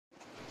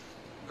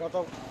గత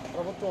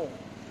ప్రభుత్వం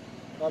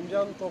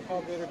రంజాన్ తోఫా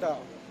పేరిట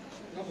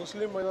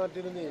ముస్లిం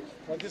మైనార్టీలని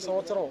ప్రతి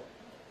సంవత్సరం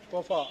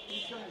తోఫా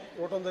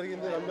ఇవ్వడం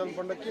జరిగింది. రంజాన్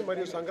పండుగకి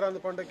మరియు సంక్రాంతి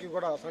పండుగకి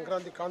కూడా,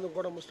 సంక్రాంతి కానుక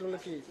కూడా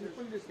ముస్లింలకి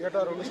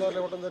ఏటా 2 సార్లు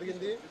ఇవ్వడం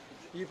జరిగింది.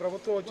 ఈ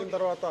ప్రభుత్వం వచ్చిన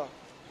తర్వాత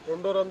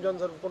రెండో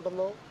రంజాన్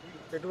జరుపుకుంటున్నాం.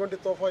 ఎటువంటి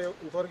తోఫా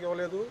ఇంతవరకు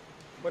ఇవ్వలేదు.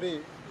 మరి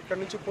ఇక్కడి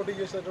నుంచి పోటీ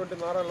చేసినటువంటి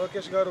నారా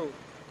లోకేష్ గారు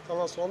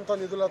తన సొంత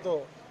నిధులతో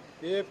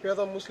ఏ పేద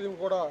ముస్లిం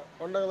కూడా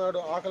పండగ నాడు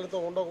ఆకలితో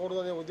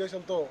ఉండకూడదు అనే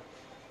ఉద్దేశంతో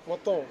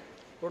మొత్తం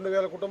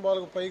 2000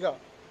 కుటుంబాలకు పైగా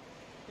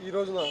ఈ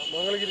రోజున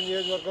మంగళగిరి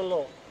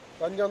నియోజకవర్గంలో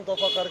రంజాన్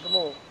తోఫా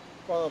కార్యక్రమం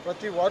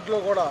ప్రతి వార్డులో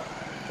కూడా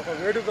ఒక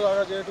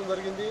వేడుకలాగా చేయడం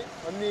జరిగింది.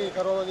 అన్ని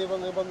కరోనా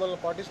నిబంధనలు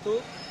పాటిస్తూ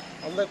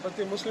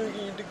ప్రతి ముస్లింకి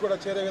ఇంటికి కూడా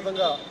చేరే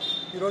విధంగా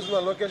ఈ రోజున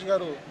లోకేష్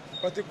గారు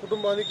ప్రతి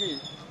కుటుంబానికి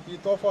ఈ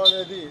తోఫా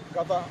అనేది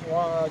గత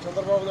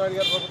చంద్రబాబు నాయుడు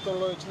గారి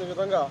ప్రభుత్వంలో ఇచ్చిన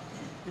విధంగా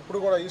ఇప్పుడు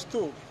కూడా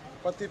ఇస్తూ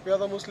ప్రతి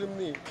పేద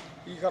ముస్లింని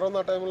ఈ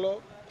కరోనా టైంలో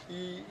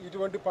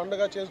ఇటువంటి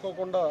పండుగ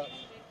చేసుకోకుండా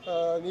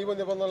నియమ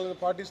నిబంధనలను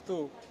పాటిస్తూ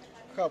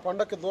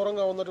పండగకి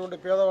దూరంగా ఉన్నటువంటి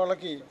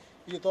పేదవాళ్ళకి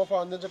ఈ తోఫా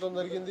అందించడం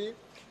జరిగింది.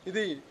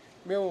 ఇది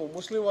మేము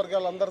ముస్లిం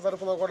వర్గాలందరి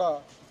తరఫున కూడా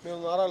మేము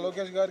నారా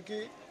లోకేష్ గారికి,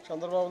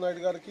 చంద్రబాబు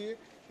నాయుడు గారికి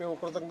మేము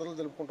కృతజ్ఞతలు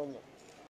తెలుపుకుంటున్నాం.